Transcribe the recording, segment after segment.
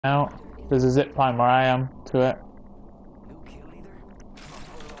out. There's a zip line where I am to it.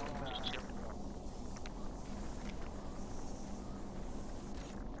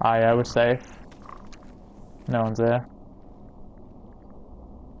 Ah, yeah, we're safe. No one's there.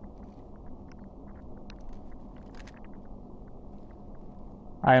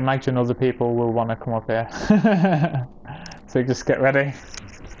 I imagine other people will want to come up here. So just get ready.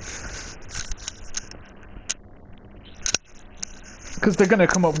 Because they're going to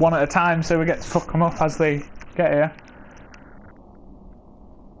come up one at a time, so we get to fuck them up as they get here.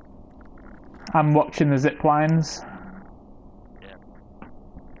 I'm watching the zip lines. Yeah.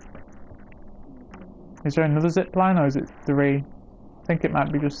 Is there another zip line, or is it 3? I think it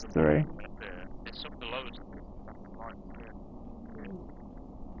might be just 3. It's up the lowest.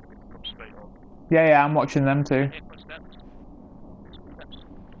 Come straight up. Yeah, yeah, I'm watching them too.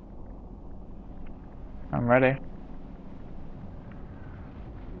 I'm ready.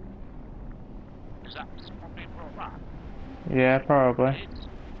 Is that someone being brought back? Yeah, probably.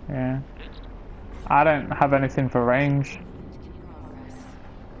 Yeah. I don't have anything for range.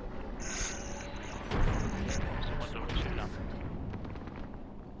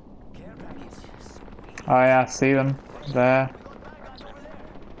 Oh yeah, I see them there.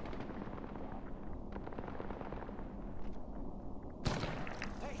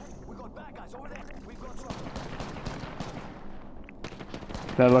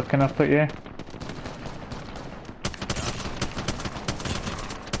 They're looking up at you.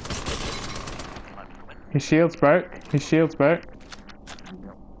 His shield's broke. His shield's broke.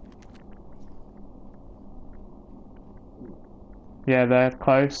 Yeah, they're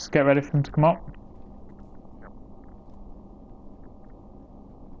close. Get ready for them to come up.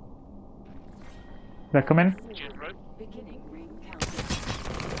 They're coming.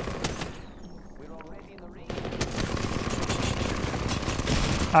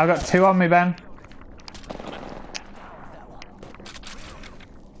 I've got 2 on me, Ben.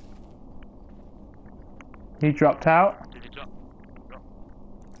 He dropped out. Did he drop?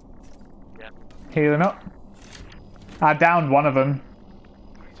 Yeah. Healing up. I downed one of them.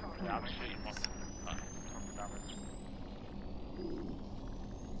 Yeah, I'm shooting one. Damage.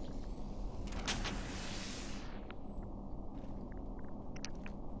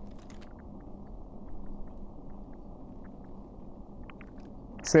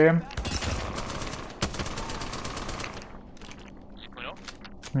 See him? Is he coming up?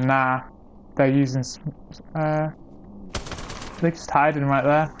 Nah. They're using... they're just hiding right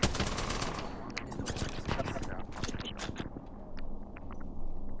there.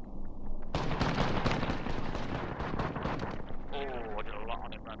 Oh, I did a lot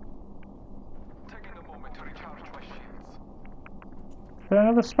on it, man. Taking a moment to recharge my shields. Is there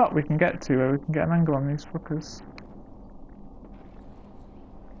another spot we can get to where we can get an angle on these fuckers?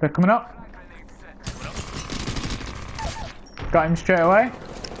 They're coming up. Got him straight away.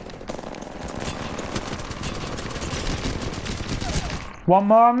 One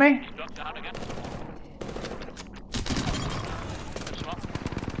more on me. He's dropped down again. Push him up.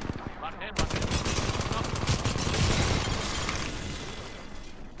 Land him,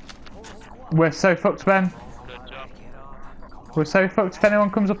 We're so fucked, Ben. Good job. We're so fucked if anyone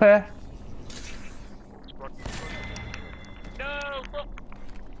comes up here. Squad. No! Fuck!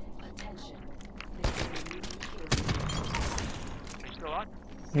 He's still on?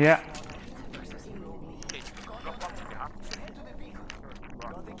 Yeah. Okay, drop one from behind.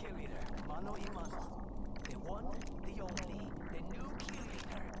 Got the kill leader. Mano y mano. The one, the only, the new kill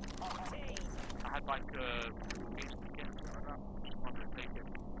leader. Obtained. I had like instant game like that. Just wanted to take it.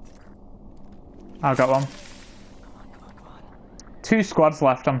 I've got one. 2 squads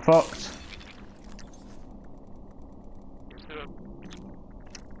left, I'm fucked. Let's do it.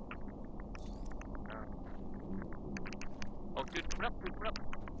 Oh, dude, coming up, dude, coming up.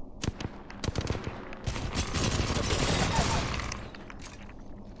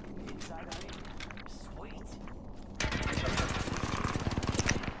 Inside of it. Sweet.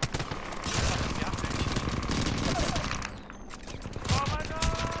 Oh my god!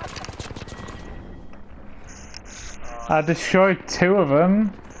 I destroyed 2 of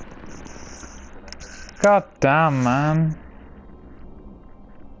them. God damn, man.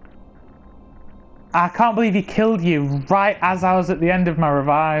 I can't believe he killed you right as I was at the end of my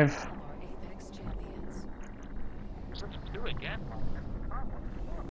revive.